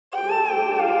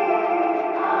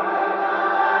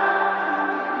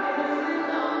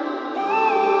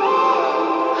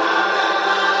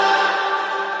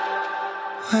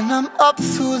When I'm up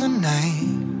through the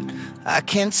night, I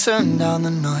can't turn down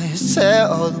the noise, tear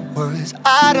all the worries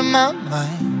out of my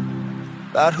mind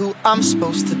about who I'm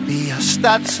supposed to be. I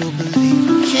start to believe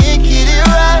I can't get it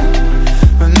right.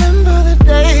 Remember the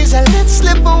days I let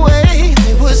slip away,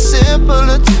 they were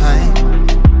simpler times.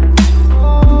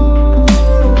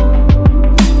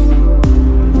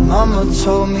 Mama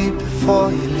told me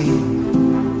before you leave,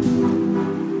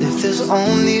 if there's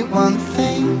only one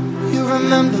thing you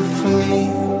remember from me,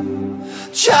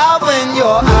 child, when you're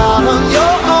out on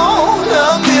your own,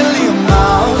 a million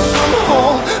miles from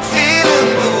home, feeling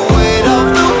the weight of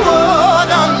the world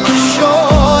on your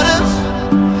shoulders,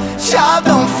 child,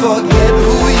 don't forget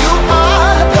who you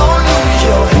are, don't lose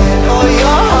your head or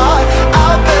your heart.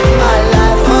 I'll bet my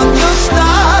life on your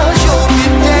stars, you'll be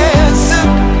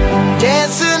dancing,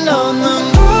 dancing on the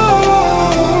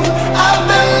moon. I'll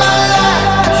bet my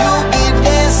life you'll be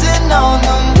dancing on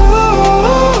the moon.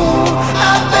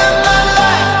 I'll bet my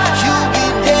life you'll be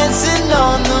dancing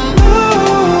on the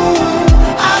moon.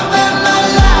 I'll bet my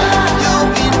life you'll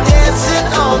be dancing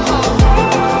on the moon.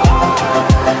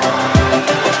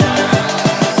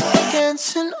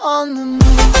 Dancing on the moon.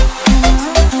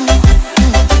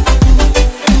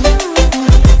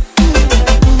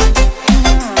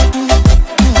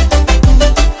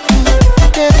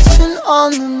 Dancing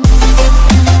on the moon.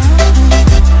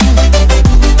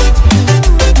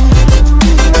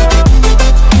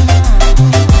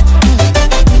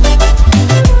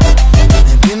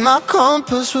 Maybe my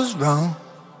compass was wrong,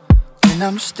 and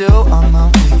I'm still on my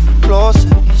way closer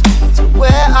each day to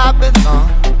where I belong.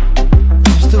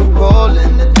 I'm still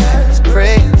rolling the dice,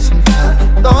 praying sometimes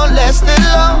it don't last that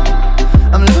long.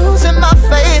 I'm losing my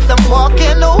faith, I'm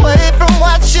walking away from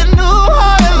what you knew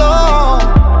all along.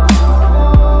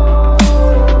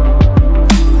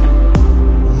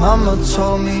 Mama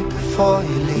told me before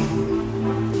you leave,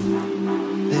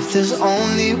 if there's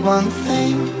only one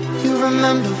thing you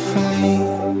remember from me,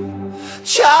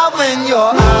 child, when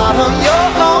you're out on your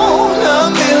own, a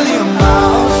million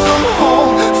miles from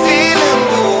home, feeling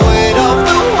the weight of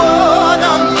the world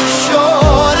on your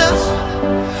shoulders,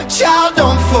 child,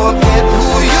 don't forget who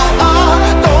you are,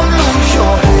 don't lose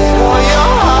your head or your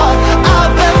heart. I'll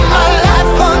bet my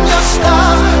life on your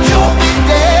stars, you'll be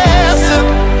dancing,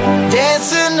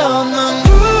 dancing on the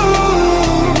moon.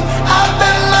 I'll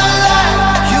bet my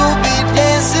life you'll be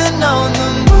dancing on the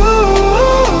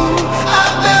moon.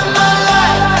 I'll bet my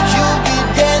life you'll be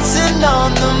dancing on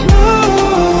the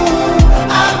moon.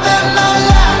 I'll bet my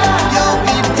life you'll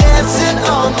be dancing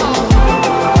on the moon.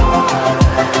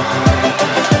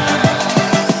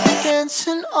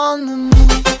 Dancing on the moon.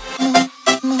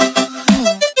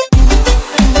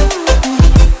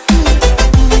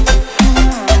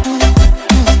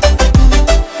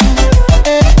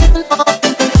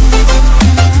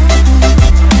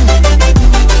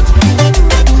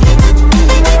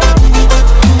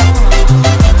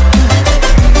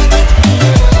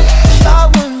 Child,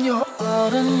 when you're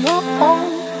out on your own,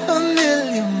 a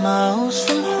million miles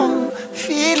from home,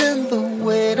 feeling the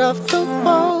weight of the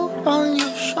world on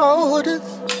your shoulders,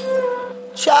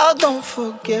 child, don't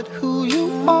forget who you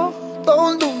are,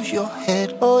 don't lose your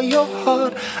head or your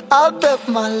heart. I'll bet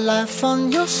my life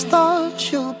on your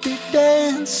stars, you'll be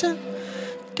dancing,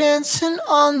 dancing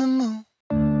on the moon.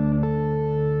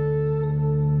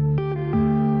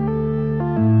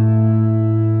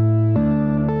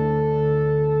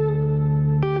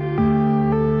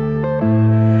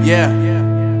 Yeah.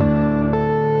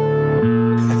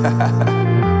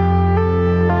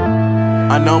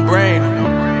 Unknown Brain,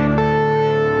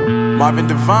 Marvin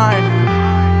Divine.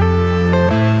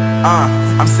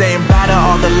 I'm saying bye to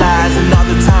all the lies and all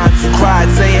the times you cried,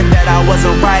 saying that I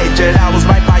wasn't right, yet I was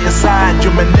right by your side.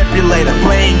 You manipulator,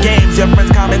 playing games, your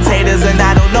friends commentators, and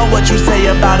I don't know what you say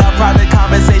about our private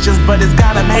conversations, but it's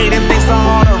got them hating. Thanks to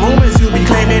all the rumors you be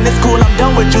claiming, it's cool, I'm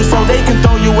done with you, so they can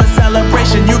throw you a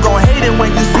celebration. You gon' hate it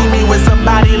when you see me with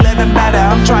somebody living better.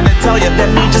 I'm trying to tell you that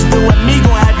me just doing me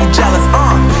gon' have you jealous.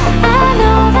 I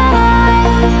know that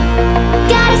I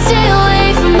gotta stay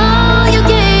away from all your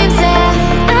games, yeah.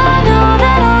 I know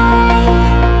that I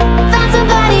found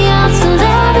somebody else to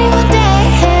love me one day,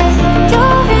 yeah.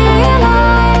 You'll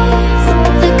realize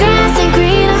the grass ain't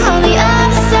greener on the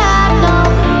other side, no.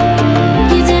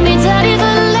 You did me dirty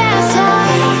for the last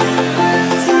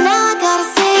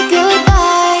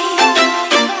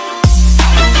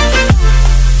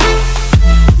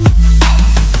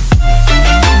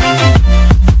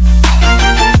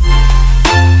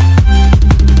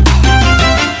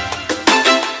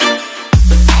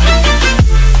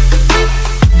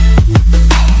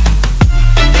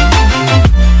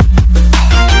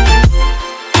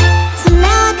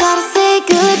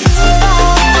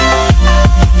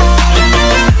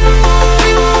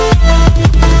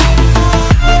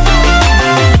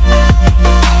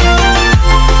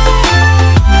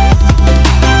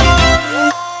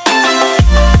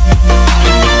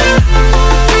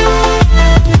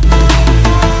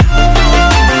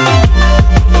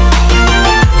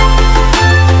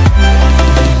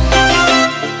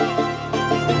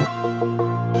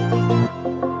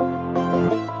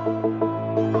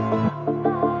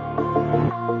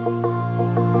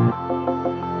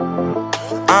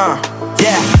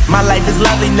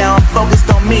early, now I'm focused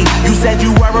on me. You said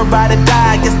you were about to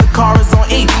die, I guess the car is on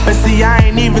E. But see, I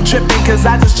ain't even tripping, cause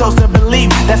I just chose to believe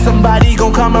that somebody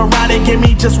gon' come around and give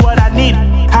me just what I need.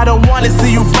 I don't wanna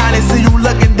see you finally, see you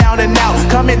looking down and out,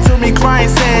 coming to me crying,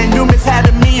 saying you miss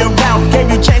having me around. Gave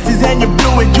you chances and you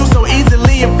blew it, you so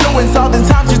easily influenced. All the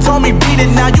times you told me beat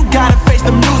it, now you gotta face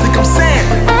the music, I'm saying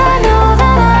I know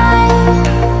that I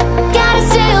gotta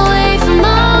stay away from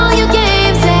all your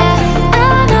games, yeah.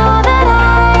 I know that I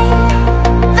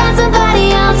found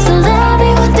somebody else to love me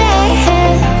one day,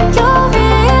 and you'll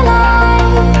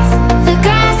realize the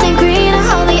grass ain't greener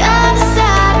on the other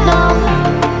side, no.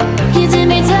 You did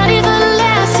me dirty for the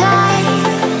last time,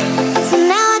 so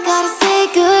now I gotta say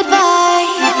goodbye.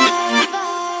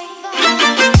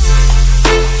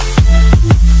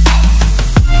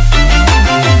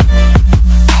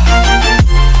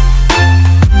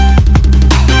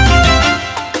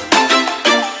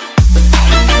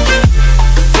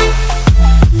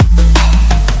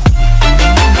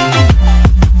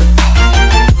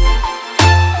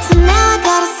 So now I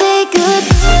gotta say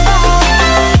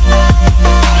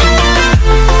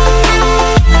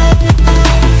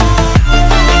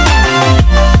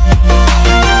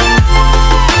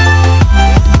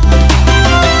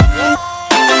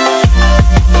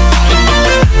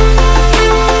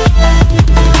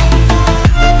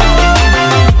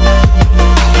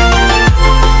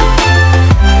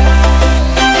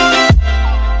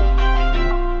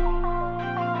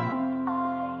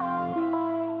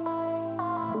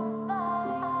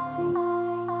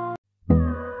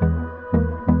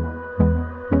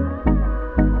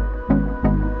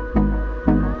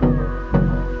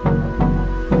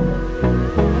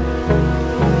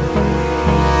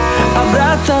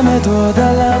Abrázame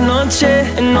toda la noche,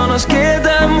 no nos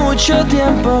queda mucho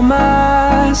tiempo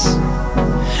más.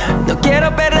 No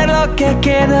quiero perder lo que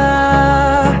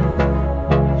queda.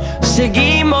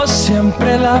 Seguimos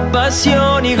siempre la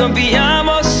pasión y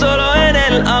confiamos solo en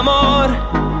el amor.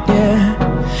 Yeah.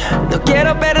 No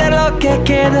quiero perder lo que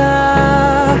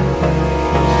queda.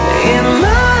 Y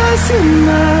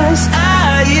más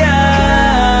allá,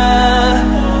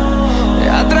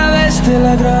 a través de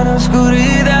la gran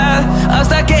oscuridad,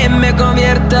 hasta que me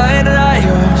convierta en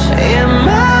rayos. Y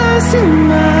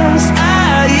más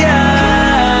allá,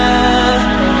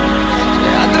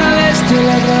 a través de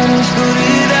la gran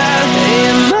oscuridad.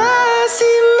 Y más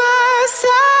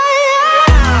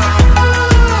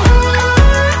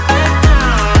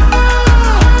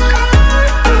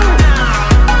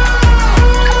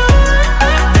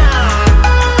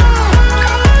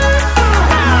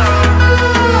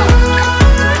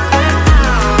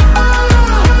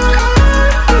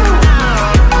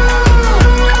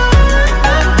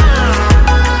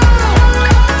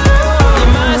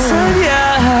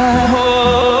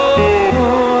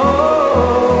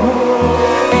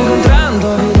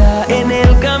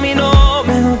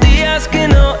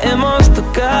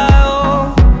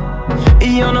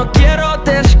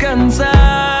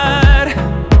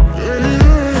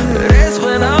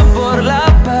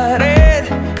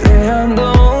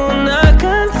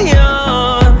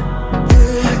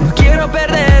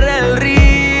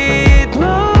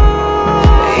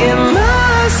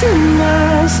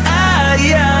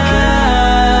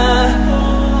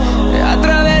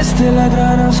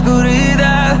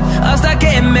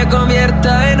me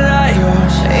convierta en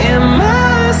rayos. Y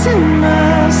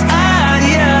más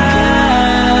allá,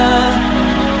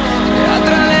 a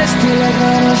través de la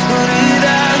gran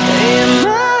oscuridad. Y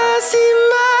más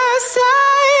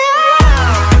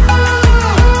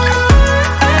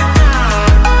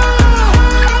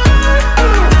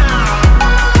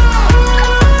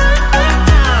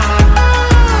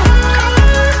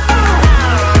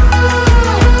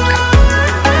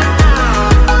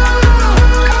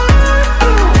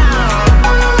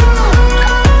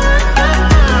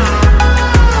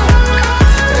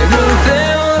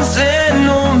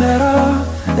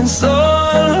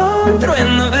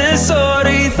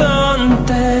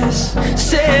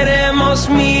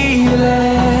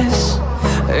miles,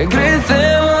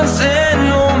 crecemos en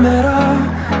número,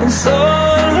 en solo